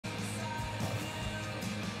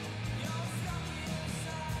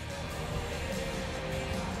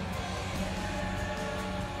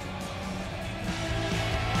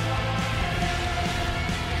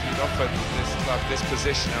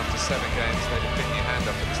position after 7 games. They'd have bitten your hand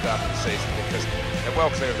up at the start of the season because they're well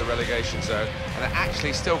clear of the relegation zone, and they're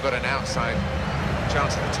actually still got an outside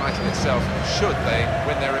chance of the title itself should they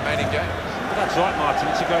win their remaining games. Well, that's right, Martin.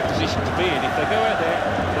 It's a great position to be in. If they go out there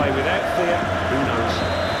and play without fear, who knows?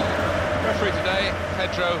 Referee today,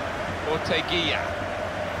 Pedro Orteguilla.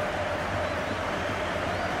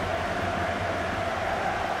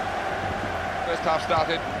 First half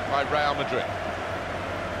started by Real Madrid.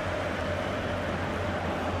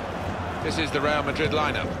 This is the Real Madrid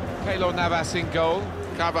lineup. Keylor Navas in goal.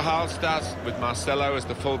 Carvajal starts with Marcelo as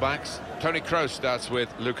the fullbacks. Toni Kroos starts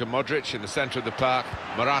with Luka Modric in the centre of the park.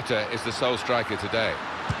 Morata is the sole striker today.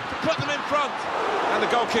 To put them in front, and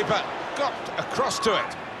the goalkeeper got across to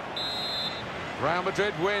it. Real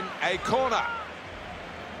Madrid win a corner.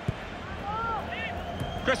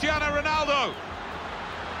 Cristiano Ronaldo.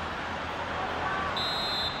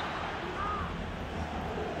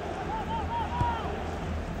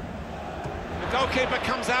 The goalkeeper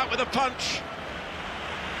comes out with a punch.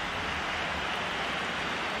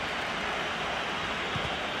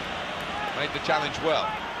 Made the challenge well.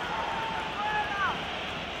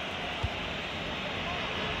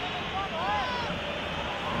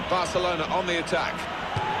 Barcelona on the attack.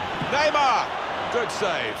 Neymar! Good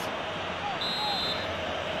save.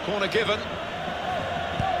 Corner given.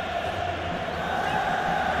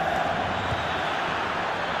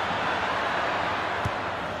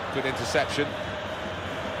 Good interception.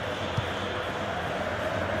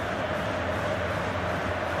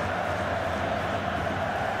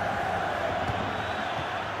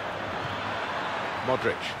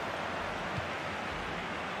 Modric.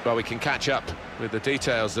 Well, we can catch up with the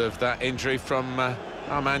details of that injury from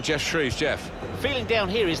our man Jeff Shreves. Jeff. The feeling down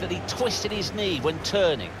here is that he twisted his knee when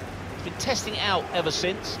turning. He's been testing it out ever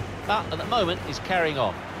since, but at the moment he's carrying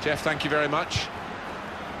on. Jeff, thank you very much.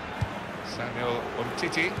 Samuel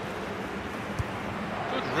Umtiti.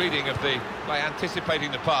 Good reading of the play,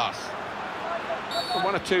 anticipating the pass. From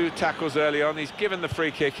 1 or 2 tackles early on, he's given the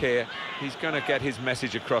free kick here. He's going to get his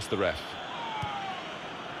message across the ref.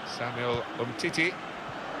 Samuel Umtiti.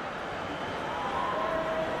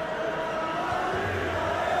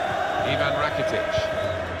 Ivan Rakitic.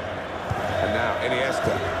 And now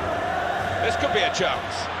Iniesta. This could be a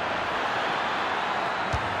chance.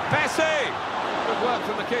 Messi! Good work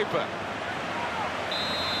from the keeper.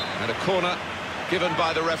 And a corner given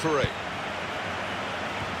by the referee.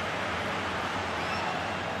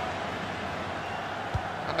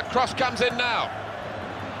 And the cross comes in now.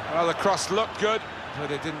 Well, the cross looked good,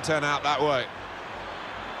 but it didn't turn out that way.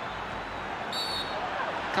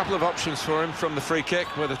 A couple of options for him from the free kick,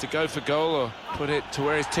 whether to go for goal or put it to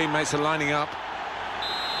where his teammates are lining up.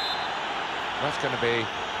 That's going to be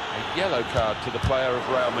a yellow card to the player of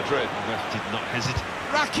Real Madrid. The ref did not hesitate.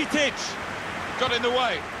 Rakitic got in the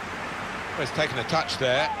way. Well, he's taken a touch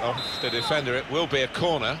there off the defender. It will be a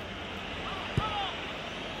corner.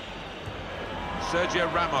 Sergio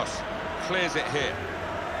Ramos clears it here.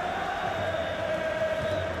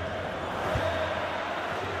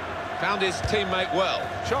 Found his teammate well.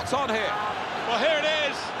 Shots on here. Well, here it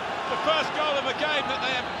is. The first goal of a game that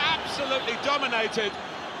they have absolutely dominated.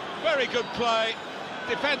 Very good play.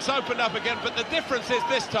 Defence opened up again, but the difference is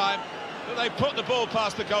this time that they put the ball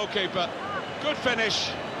past the goalkeeper. Good finish,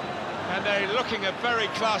 and they're looking a very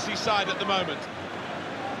classy side at the moment.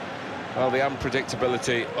 Well, the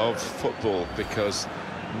unpredictability of football, because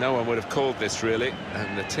no one would have called this really,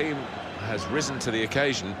 and the team has risen to the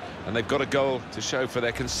occasion, and they've got a goal to show for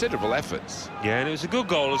their considerable efforts. Yeah, and it was a good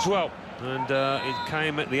goal as well, and it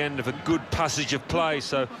came at the end of a good passage of play,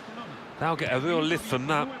 so they'll get a real lift from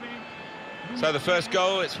that. So the first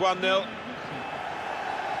goal, it's 1-0.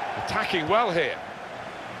 Attacking well here.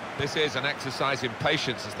 This is an exercise in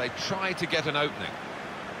patience as they try to get an opening.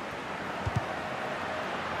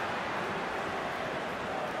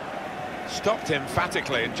 Stopped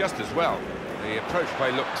emphatically and just as well. The approach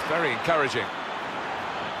play looked very encouraging.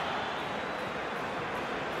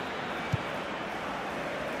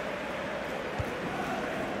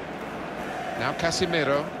 Now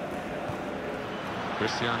Casemiro.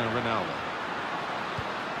 Cristiano Ronaldo.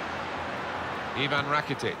 Ivan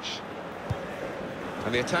Rakitic.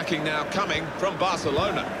 And the attacking now coming from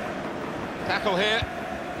Barcelona. Tackle here.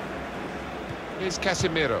 Here's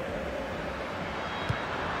Casemiro.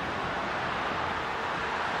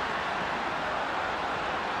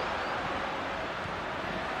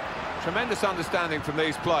 Tremendous understanding from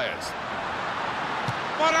these players.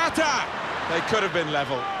 Morata! They could have been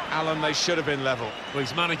level. Alan, they should have been level. Well,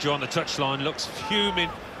 his manager on the touchline looks fuming.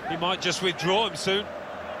 He might just withdraw him soon.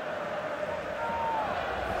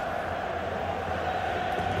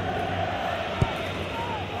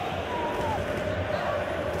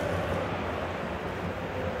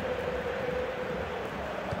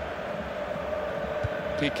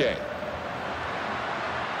 Piqué.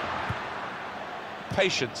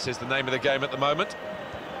 Patience is the name of the game at the moment.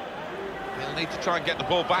 He'll need to try and get the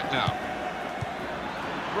ball back now.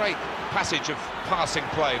 Great passage of passing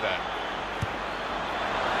play there.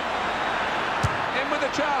 In with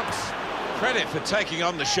a chance. Credit for taking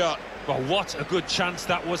on the shot. Well, what a good chance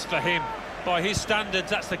that was for him. By his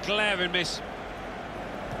standards, that's the glaring miss.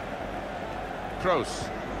 Kroos.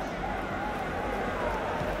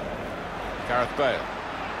 Gareth Bale.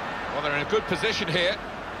 Well, they're in a good position here.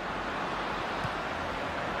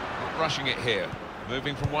 Not rushing it here.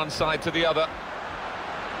 Moving from one side to the other.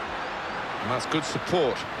 And that's good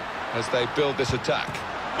support as they build this attack.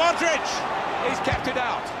 Modric! He's kept it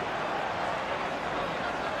out.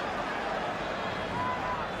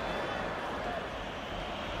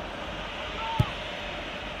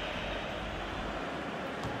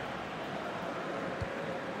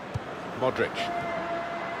 Modric.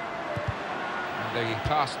 And the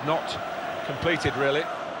pass not completed, really.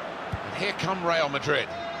 And here come Real Madrid.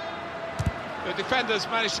 The defenders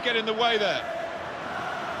managed to get in the way there.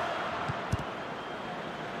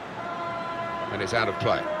 And it's out of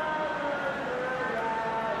play.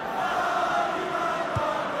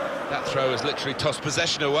 That throw has literally tossed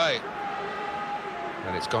possession away.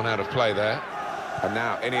 And it's gone out of play there. And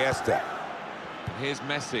now Iniesta. And here's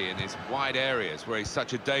Messi in his wide areas where he's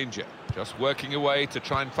such a danger. Just working away to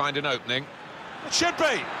try and find an opening. It should be!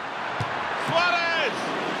 Suarez!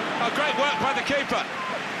 Oh, great work by the keeper.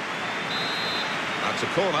 That's a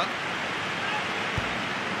corner.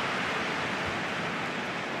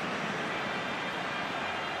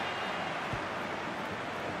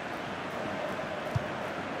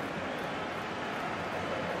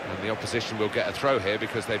 And the opposition will get a throw here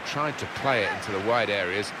because they've tried to play it into the wide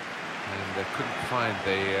areas and they couldn't find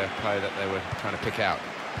the player that they were trying to pick out.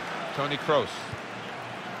 Toni Kroos.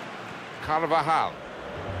 Carvajal.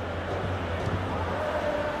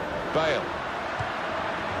 Bale.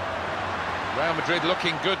 Real Madrid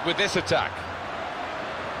looking good with this attack.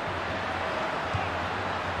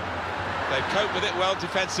 They've coped with it well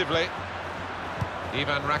defensively.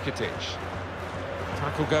 Ivan Rakitic.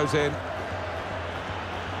 Tackle goes in.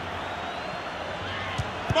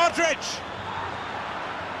 Modric!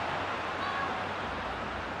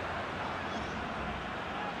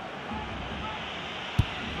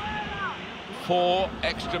 Four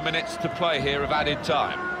extra minutes to play here of added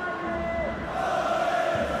time.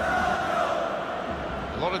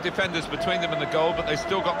 A lot of defenders between them and the goal, but they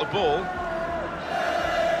still got the ball.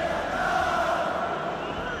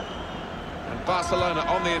 And Barcelona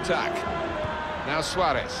on the attack. Now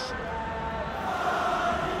Suarez.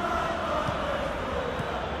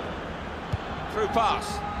 Through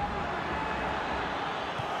pass.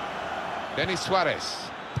 Denis Suarez.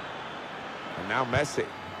 And now Messi.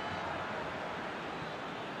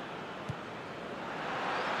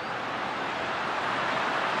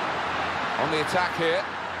 On the attack here.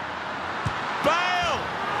 Bale!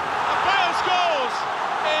 And Bale scores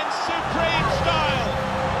in supreme style.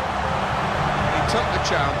 He took the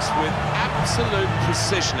chance with absolute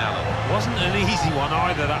precision, Alan. Wasn't an easy one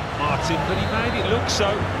either, that, Martin, but he made it look so.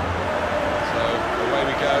 So, away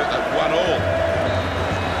we go at 1-all.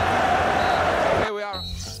 Here we are.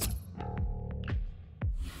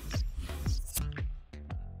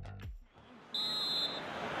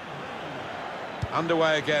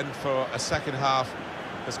 Underway again for a second half.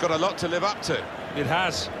 It's got a lot to live up to. It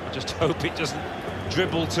has. I just hope it doesn't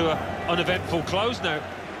dribble to an uneventful close now.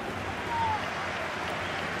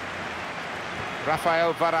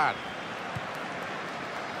 Rafael Varane.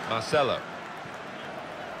 Marcelo.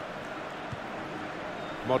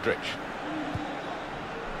 Modric.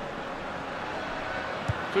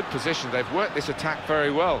 Good position. They've worked this attack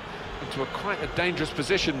very well into quite a dangerous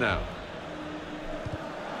position now.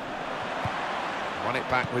 Won it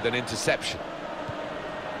back with an interception.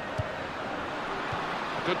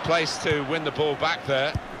 A good place to win the ball back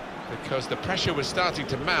there because the pressure was starting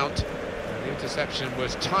to mount and the interception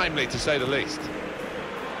was timely, to say the least.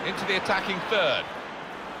 Into the attacking third.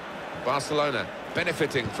 Barcelona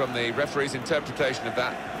benefiting from the referee's interpretation of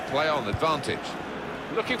that play-on advantage.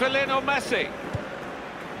 Looking for Lionel Messi.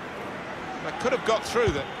 That could have got through.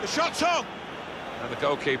 The shot's on! And the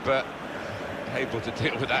goalkeeper able to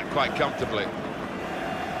deal with that quite comfortably.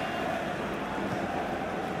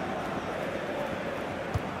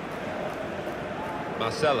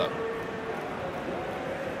 Marcelo.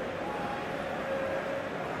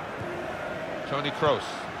 Toni Kroos.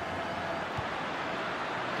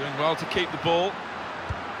 Doing well to keep the ball.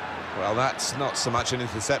 Well, that's not so much an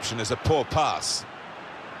interception as a poor pass.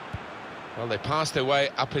 Well, they passed their way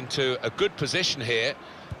up into a good position here,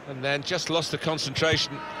 And then just lost the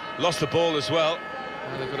concentration, lost the ball as well.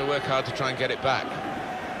 And they've got to work hard to try and get it back.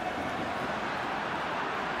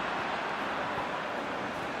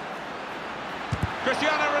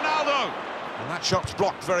 Cristiano Ronaldo! And that shot's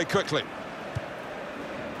blocked very quickly.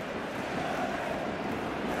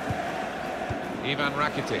 Ivan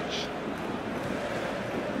Rakitic.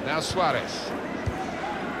 Now Suarez.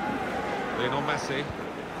 Lionel Messi.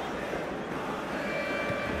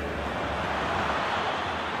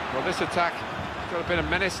 Well, this attack has got a bit of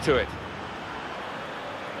menace to it.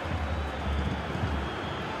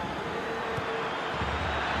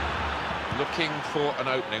 Looking for an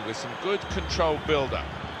opening with some good controlled build-up.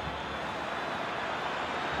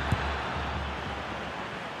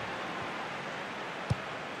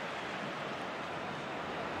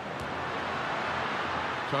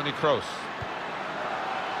 Toni Kroos.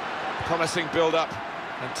 Promising build-up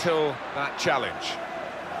until that challenge.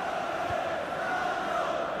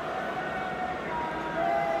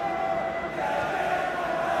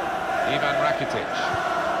 Ivan Rakitic.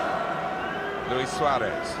 Luis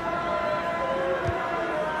Suarez.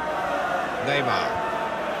 Neymar.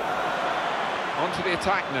 On to the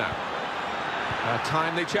attack now. A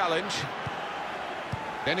timely challenge.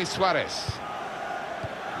 Denis Suarez.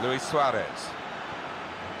 Luis Suarez.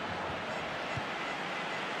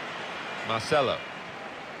 Marcelo.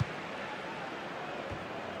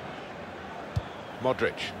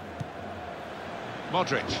 Modric.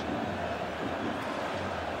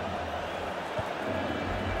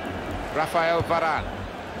 Rafael Varane.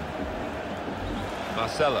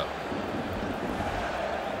 Marcelo.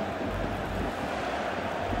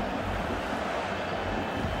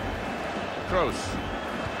 Kroos.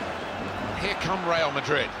 Here come Real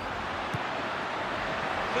Madrid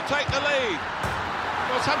to take the lead.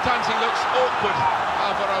 Well, sometimes he looks awkward,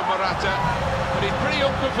 Alvaro Morata, but he's pretty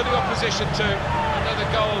awkward for the opposition too. Another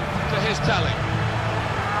goal to his tally.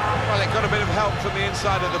 Well, it got a bit of help from the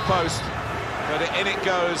inside of the post, but in it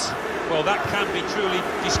goes. Well, that can be truly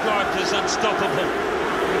described as unstoppable.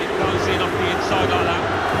 It goes in off the inside like that.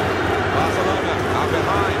 Barcelona are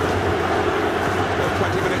behind. Still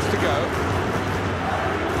 20 minutes to go.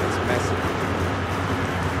 It's Messi.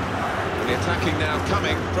 And the attacking now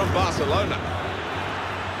coming from Barcelona.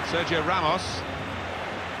 Sergio Ramos.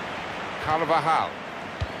 Carvajal.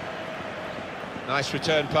 Nice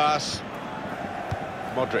return pass.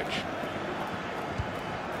 Modric.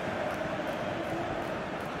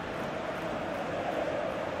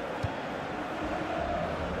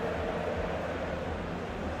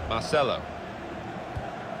 Marcelo.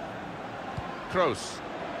 Kroos.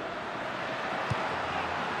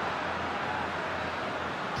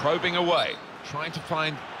 Probing away, trying to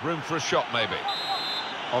find room for a shot maybe.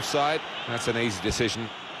 Offside, that's an easy decision.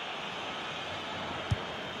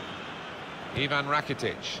 Ivan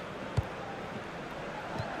Rakitic.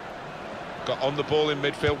 Got on the ball in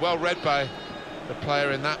midfield, well read by the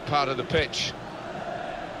player in that part of the pitch.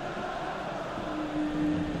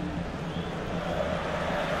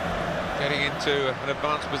 Getting into an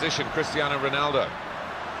advanced position, Cristiano Ronaldo.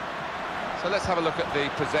 So let's have a look at the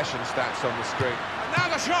possession stats on the screen. And now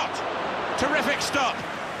the shot! Terrific stop!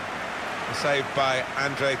 A save by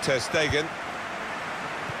Andre ter Stegen.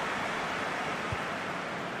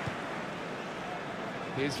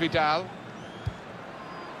 Here's Vidal.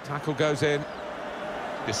 Tackle goes in.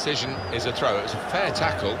 Decision is a throw. It's a fair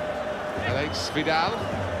tackle. Alex Vidal.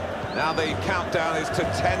 Now the countdown is to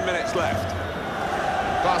 10 minutes left.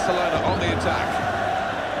 Barcelona on the attack.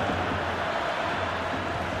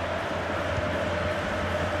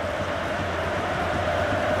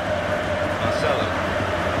 Marcelo.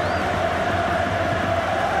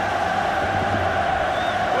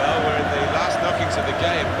 Well, we're in the last knockings of the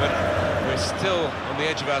game, but we're still on the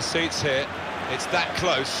edge of our seats here. It's that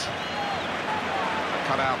close.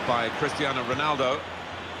 Cut out by Cristiano Ronaldo.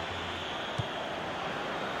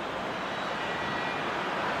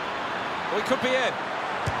 We could be in.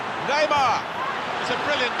 Neymar! It's a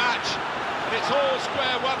brilliant match, and it's all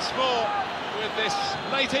square once more with this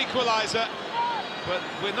late equaliser. But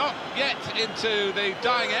we're not yet into the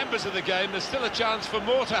dying embers of the game. There's still a chance for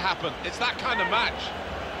more to happen. It's that kind of match.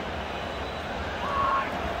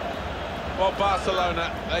 Well,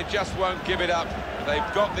 Barcelona, they just won't give it up.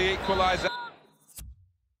 They've got the equaliser.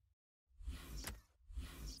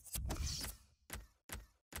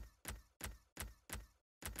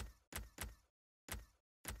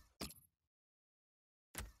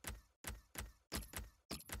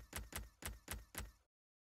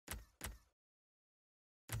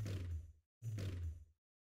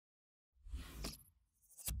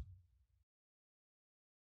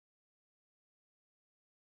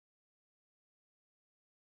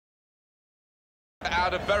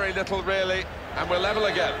 Out of very little, really, and we're level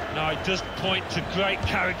again. No, it does point to great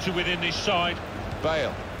character within this side.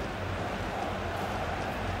 Bale.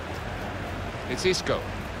 It's Isco.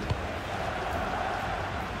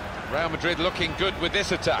 Real Madrid looking good with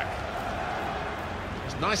this attack.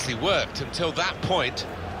 It's nicely worked until that point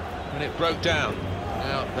when it broke down.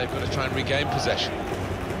 Now they've got to try and regain possession.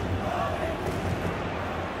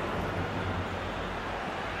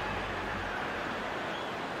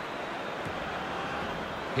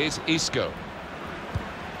 Here's Isco.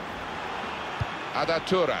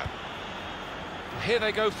 Adatura. Here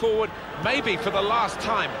they go forward, maybe for the last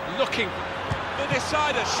time, looking. The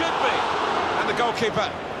decider should be. And the goalkeeper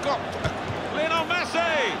got Lionel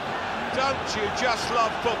Messi. Don't you just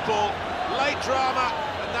love football? Late drama,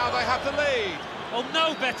 and now they have the lead. Well,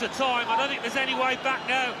 no better time. I don't think there's any way back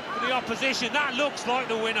now for the opposition. That looks like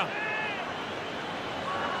the winner.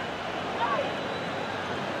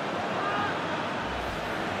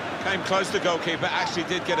 Came close, the goalkeeper, actually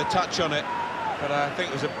did get a touch on it, but I think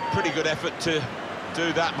it was a pretty good effort to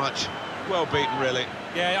do that much. Well beaten, really.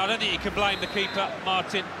 Yeah, I don't think you can blame the keeper,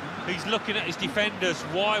 Martin. He's looking at his defenders.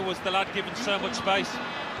 Why was the lad given so much space?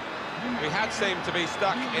 We had seemed to be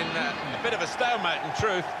stuck in a bit of a stalemate, in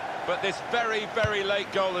truth, but this very, very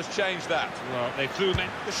late goal has changed that. Well, they threw him in.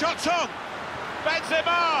 The shot's on!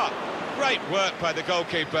 Benzema! Great work by the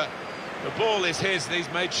goalkeeper. The ball is his, and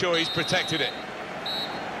he's made sure he's protected it.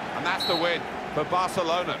 And that's the win for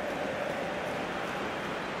Barcelona.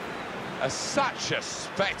 Such a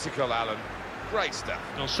spectacle, Alan. Great stuff.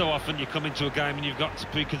 Well, so often you come into a game and you've got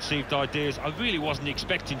preconceived ideas. I really wasn't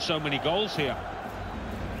expecting so many goals here.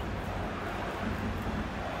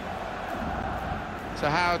 So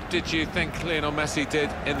how did you think Lionel Messi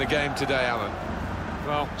did in the game today, Alan?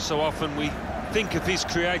 Well, so often we think of his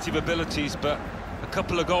creative abilities, but a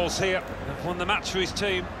couple of goals here have won the match for his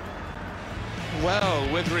team.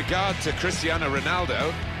 Well, with regard to Cristiano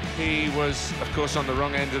Ronaldo, he was, of course, on the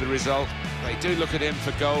wrong end of the result. They do look at him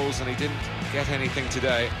for goals, and he didn't get anything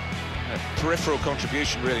today. A peripheral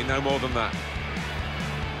contribution, really, no more than that.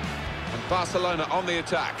 And Barcelona on the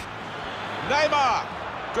attack. Neymar!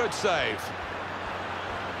 Good save.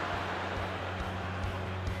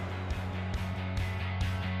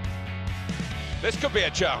 This could be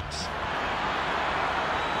a chance.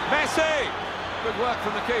 Messi! Good work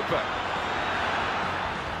from the keeper.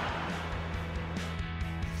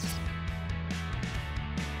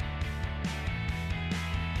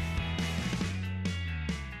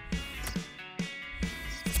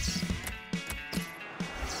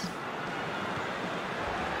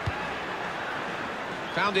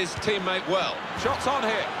 Found his teammate well. Shots on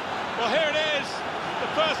here. Well, here it is. The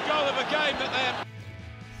first goal of a game that they have.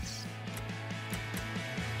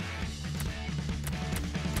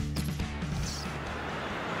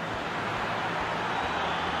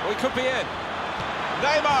 We could be in.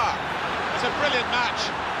 Neymar! It's a brilliant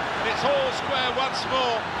match. And it's all square once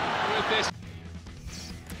more with this.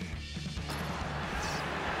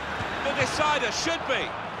 The decider should be.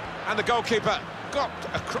 And the goalkeeper got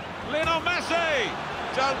a... Lionel Messi!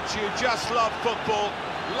 Don't you just love football?